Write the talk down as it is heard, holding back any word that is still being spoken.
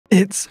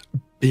It's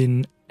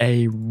been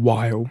a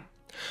while,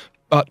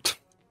 but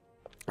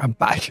I'm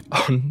back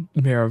on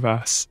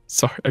Mirrorverse.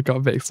 Sorry, I got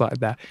a bit excited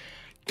there.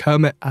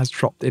 KERMIT has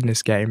dropped in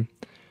this game,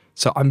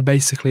 so I'm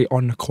basically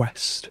on a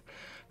quest.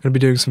 I'm going to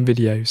be doing some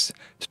videos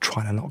to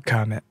try and unlock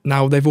KERMIT.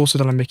 Now, they've also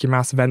done a Mickey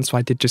Mouse event, so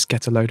I did just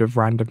get a load of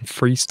random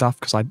free stuff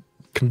because I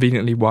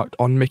conveniently worked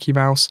on Mickey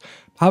Mouse.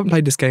 I haven't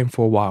played this game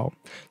for a while,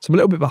 so I'm a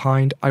little bit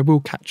behind. I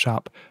will catch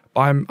up,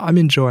 but I'm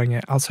enjoying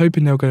it. I was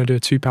hoping they were going to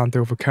do a £2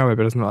 deal for KERMIT,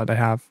 but it doesn't look like they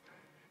have.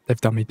 They've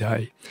done me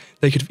dirty.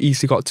 They could have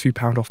easily got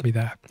 £2 off me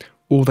there.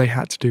 All they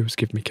had to do was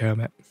give me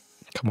KERMIT.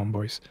 Come on,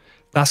 boys.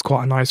 That's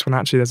quite a nice one,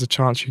 actually. There's a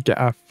chance you get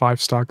a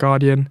 5-star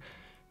Guardian,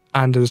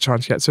 and there's a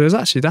chance you get... So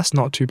that's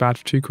not too bad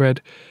for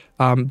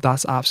 £2.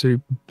 That's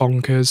absolute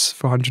bonkers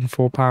for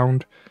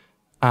 £104,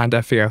 and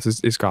everything else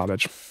is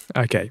garbage.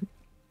 Okay,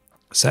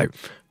 so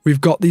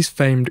we've got these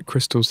famed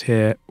crystals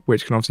here,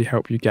 which can obviously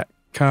help you get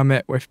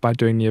KERMIT by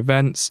doing the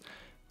events,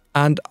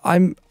 and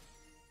I'm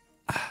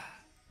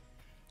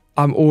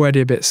already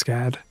a bit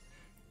scared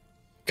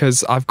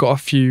because I've got a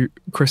few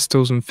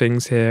crystals and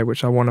things here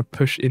which I want to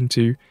push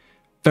into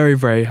very,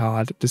 very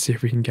hard to see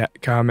if we can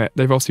get KERMIT.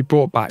 They've obviously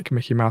brought back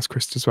Mickey Mouse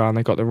crystals as well, and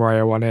they got the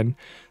royal one in.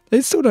 They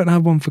still don't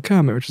have one for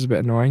KERMIT, which is a bit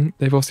annoying.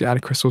 They've obviously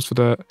added crystals for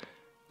the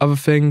other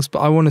things, but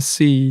I want to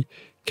see,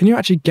 can you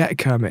actually get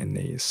KERMIT in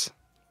these?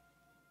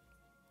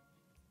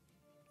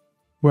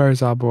 Where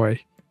is our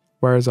boy?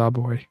 Where is our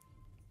boy?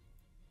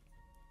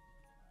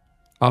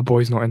 Our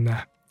boy's not in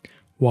there.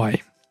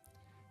 Why?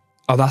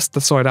 Oh,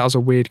 sorry, that was a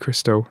weird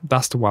crystal.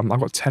 That's the one. I've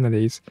got 10 of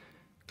these.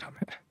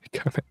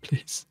 KERMIT,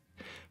 please.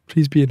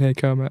 Please be in here,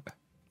 KERMIT.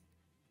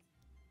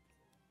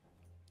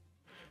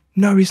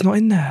 No, he's not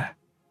in there.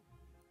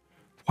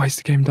 Why has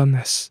the game done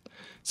this?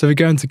 So we're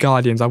going to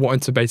Guardians. I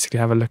wanted to basically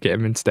have a look at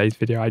him in today's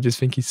video. I just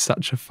think he's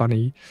such a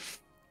funny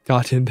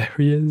Guardian. There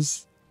he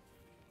is.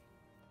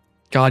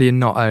 Guardian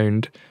not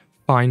owned.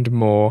 Find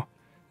more.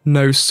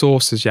 No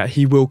sources yet.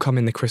 He will come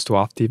in the crystal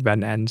after the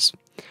event ends.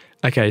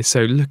 Okay,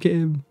 so look at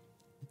him.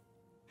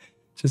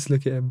 Just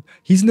look at him.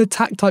 He's an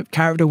attack type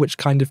character, which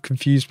kind of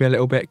confused me a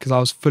little bit because I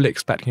was fully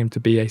expecting him to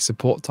be a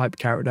support type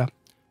character.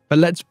 But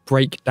let's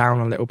break down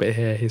a little bit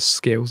here his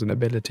skills and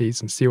abilities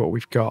and see what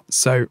we've got.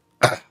 So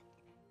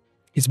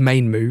his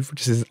main move,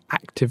 which is his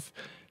active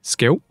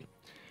skill.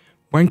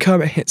 When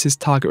KERMIT hits his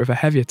target with a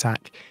heavy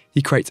attack,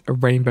 he creates a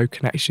rainbow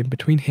connection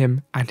between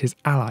him and his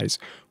allies,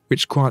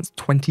 which grants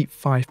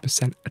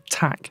 25%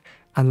 attack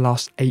and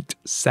lasts 8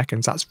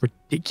 seconds. That's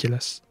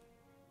ridiculous.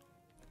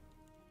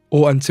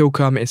 Or until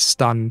KERMIT is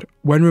stunned.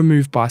 When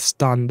removed by a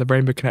stun, the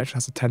rainbow connection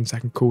has a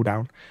 10-second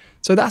cooldown.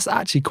 So that's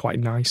actually quite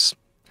nice.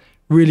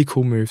 Really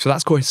cool move. So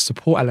that's got his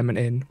support element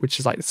in, which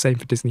is like the same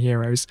for Disney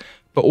Heroes,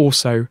 but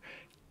also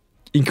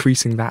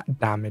increasing that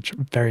damage.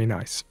 Very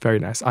nice. Very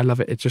nice. I love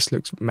it. It just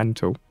looks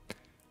mental.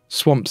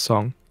 Swamp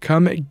Song.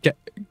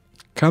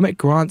 KERMIT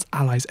grants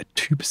allies a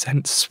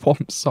 2%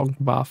 Swamp Song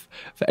buff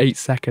for 8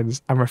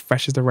 seconds and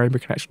refreshes the rainbow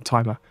connection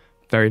timer.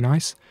 Very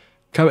nice.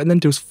 KERMIT then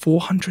deals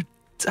 400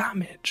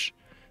 damage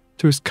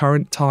to his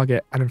current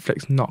target and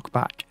inflicts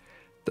knockback.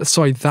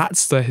 Sorry,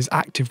 that's his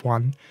active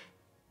one.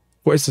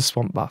 What is the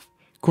swamp buff?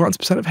 Grants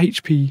percent of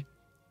HP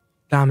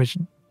damage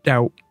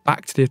dealt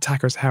back to the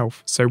attacker's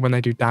health. So when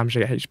they do damage, they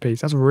get HP.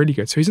 So that's really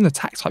good. So he's an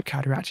attack type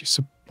character who actually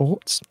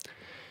supports.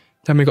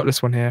 Then we got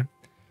this one here.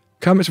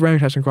 KERMIT's rainbow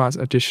protection grants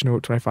an additional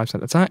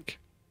 25% attack.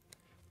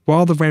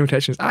 While the rainbow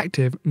protection is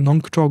active,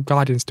 non-controlled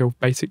guardians deal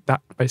basic.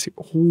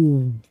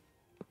 Ooh.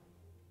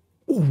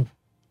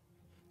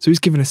 So he's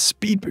given a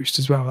speed boost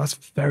as well. That's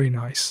very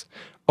nice.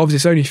 Obviously,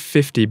 it's only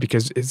 50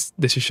 because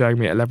this is showing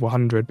me at level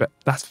 100, but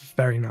that's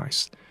very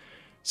nice.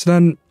 So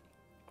then,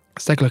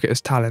 let's take a look at his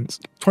talents.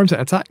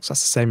 20% attacks,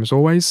 that's the same as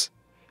always.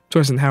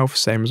 20% health,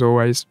 same as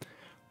always.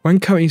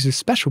 When KERMIT uses his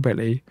special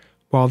ability,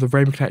 while the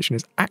rainbow connection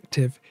is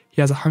active,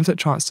 he has a 100%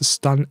 chance to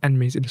stun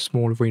enemies in a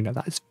small arena.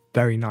 That is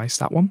very nice,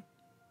 that one.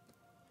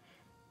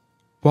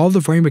 While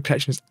the rainbow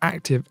connection is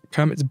active,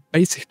 KERMIT's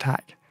basic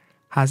attack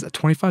has a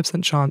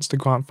 25% chance to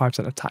grant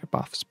 5% attack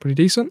buffs. Pretty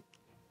decent.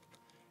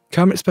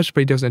 KERMIT's special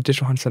ability deals an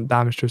additional 100%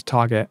 damage to his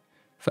target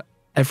for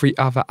every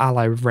other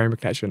ally with rainbow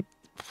connection.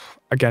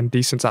 Again,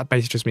 decent. That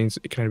basically just means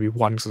it can only be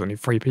one because there's only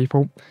 3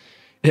 people.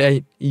 It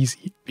ain't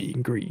easy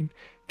being green.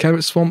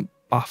 KERMIT's swamp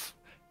buff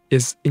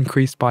is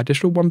increased by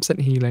additional 1%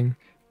 healing,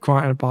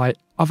 granted by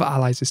other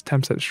allies is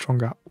 10%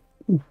 stronger.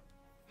 Ooh,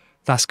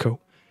 that's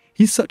cool.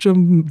 He's such a...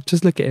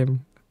 Just look at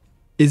him.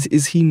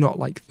 Is he not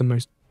like the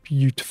most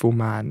beautiful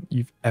man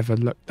you've ever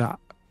looked at?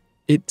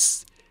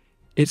 He's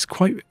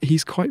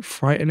quite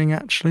frightening,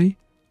 actually.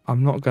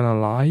 I'm not gonna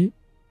lie.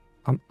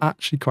 I'm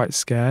actually quite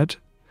scared.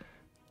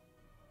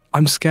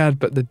 I'm scared,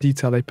 but the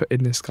detail they put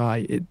in this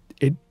guy,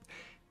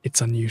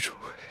 it's unusual.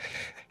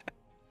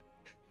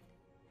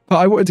 But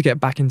I wanted to get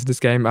back into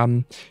this game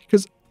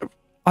because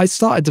I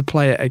started to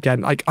play it again.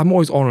 Like, I'm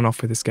always on and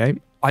off with this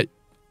game.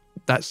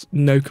 That's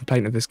no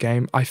complaint of this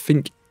game. I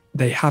think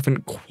they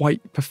haven't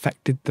quite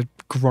perfected the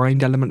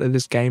grind element of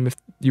this game, if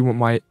you want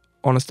my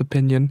honest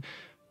opinion.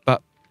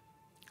 But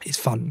It's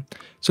fun.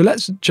 So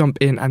let's jump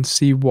in and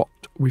see what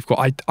we've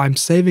got. I'm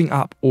saving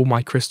up all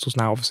my crystals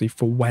now, obviously,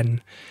 for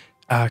when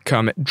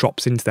Kermit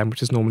drops into them,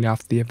 which is normally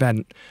after the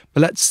event.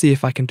 But let's see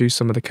if I can do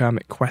some of the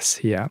Kermit quests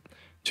here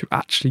to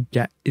actually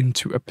get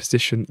into a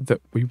position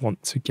that we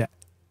want to get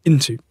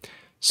into.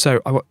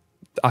 So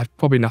I've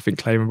probably nothing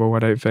claimable, I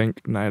don't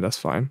think. No, that's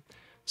fine.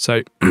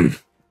 So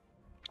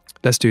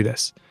let's do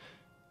this.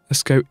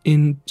 Let's go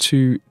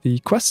into the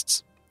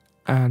quests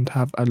and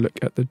have a look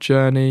at the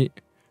journey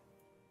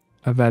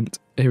event.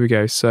 Here we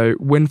go. So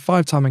win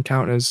 5-time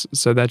encounters.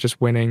 So they're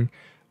just winning.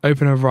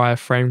 Open a Raya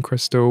frame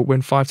crystal.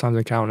 Win 5 times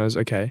encounters.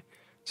 Okay.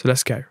 So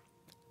let's go.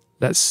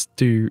 Let's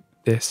do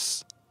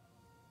this.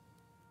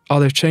 Oh,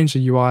 they've changed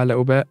the UI a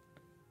little bit.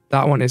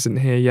 That one isn't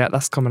here yet.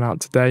 That's coming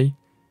out today.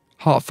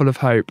 Heart Full of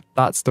Hope.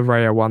 That's the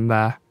rare one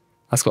there.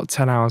 That's got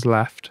 10 hours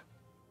left.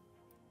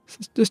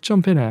 Let's just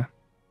jump in here.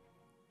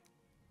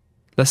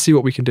 Let's see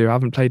what we can do. I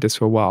haven't played this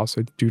for a while,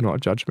 so do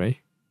not judge me.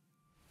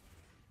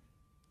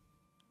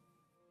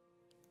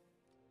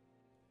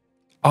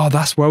 Oh,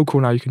 that's well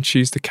cool now. You can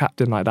choose the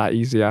captain like that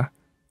easier.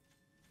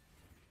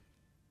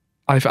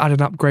 I've added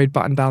an upgrade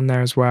button down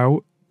there as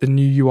well. The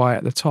new UI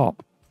at the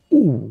top.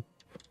 Ooh.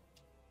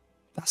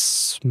 That's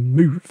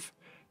smooth.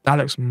 That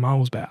looks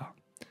miles better.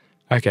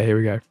 Okay, here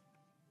we go.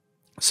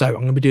 So I'm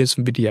going to be doing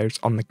some videos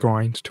on the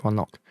grind to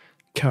unlock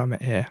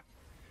Kermit here.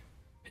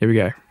 Here we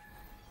go.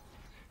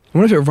 I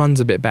wonder if it runs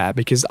a bit better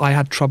because I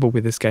had trouble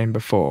with this game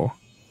before.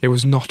 It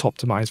was not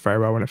optimized very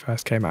well when it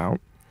first came out.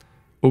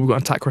 Oh, we've got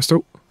an attack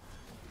crystal.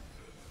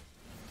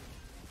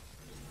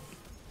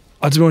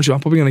 To be honest, I'm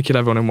probably going to kill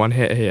everyone in one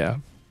hit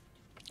here.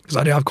 Because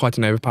I do have quite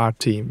an overpowered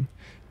team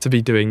to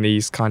be doing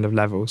these kind of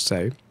levels,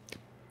 so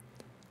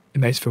it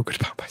makes me feel good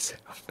about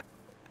myself.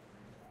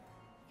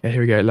 Okay,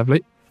 here we go,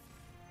 lovely.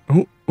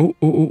 Oh.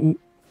 Oh,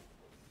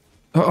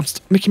 I'm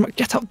making my...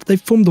 Get out,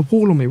 they've formed the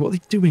wall on me. What are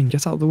they doing?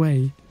 Get out of the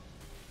way.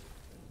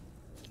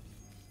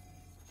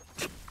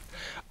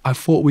 I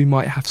thought we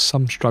might have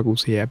some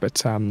struggles here,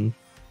 but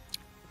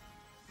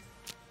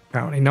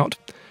apparently not.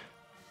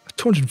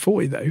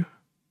 240 though.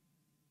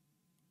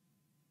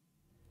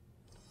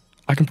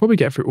 I can probably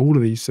get through all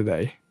of these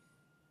today.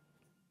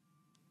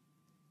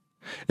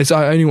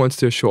 I only wanted to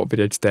do a short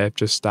video today of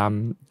just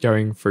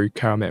going through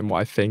Kermit and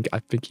what I think. I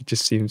think he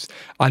just seems...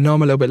 I know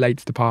I'm a little bit late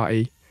to the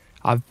party.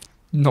 I've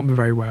not been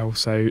very well,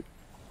 so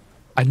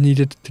I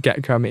needed to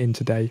get Kermit in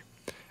today.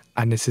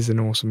 And this is an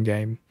awesome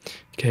game.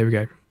 Okay, here we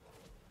go.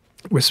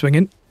 We're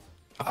swinging.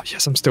 Oh,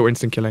 yes, I'm still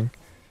instant killing.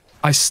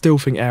 I still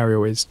think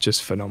Ariel is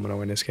just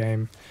phenomenal in this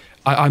game.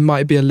 I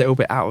might be a little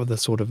bit out of the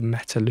sort of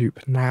meta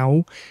loop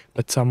now,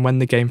 but when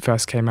the game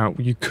first came out,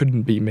 you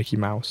couldn't beat Mickey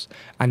Mouse,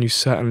 and you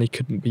certainly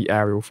couldn't beat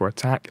Ariel for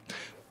attack.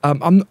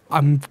 I'm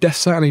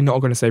certainly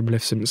not going to say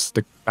Maleficent's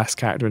the best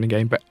character in the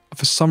game, but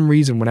for some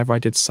reason, whenever I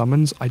did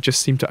summons, I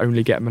just seem to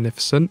only get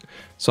Maleficent,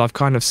 so I've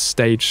kind of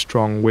stayed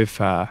strong with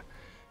her.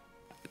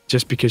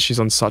 Just because she's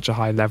on such a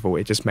high level,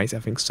 it just makes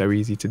everything so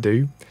easy to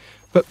do.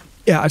 But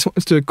yeah, I just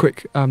wanted to do a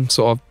quick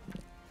sort of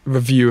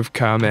review of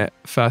Kermit.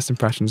 First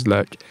impressions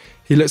look.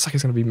 He looks like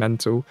he's going to be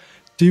mental.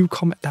 Do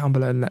comment down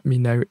below and let me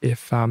know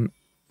if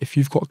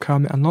you've got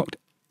Kermit unlocked.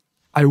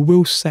 I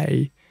will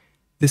say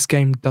this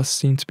game does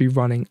seem to be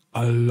running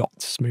a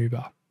lot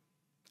smoother.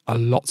 A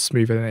lot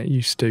smoother than it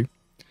used to.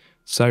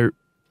 So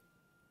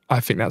I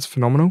think that's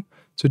phenomenal.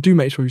 So do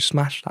make sure you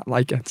smash that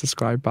like and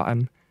subscribe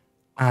button.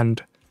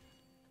 And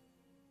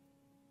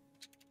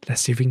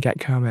let's see if we can get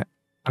Kermit.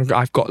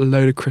 I've got a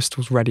load of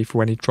crystals ready for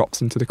when he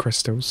drops into the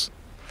crystals.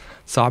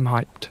 So I'm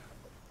hyped.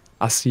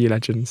 I'll see you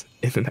legends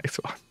in the next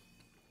one.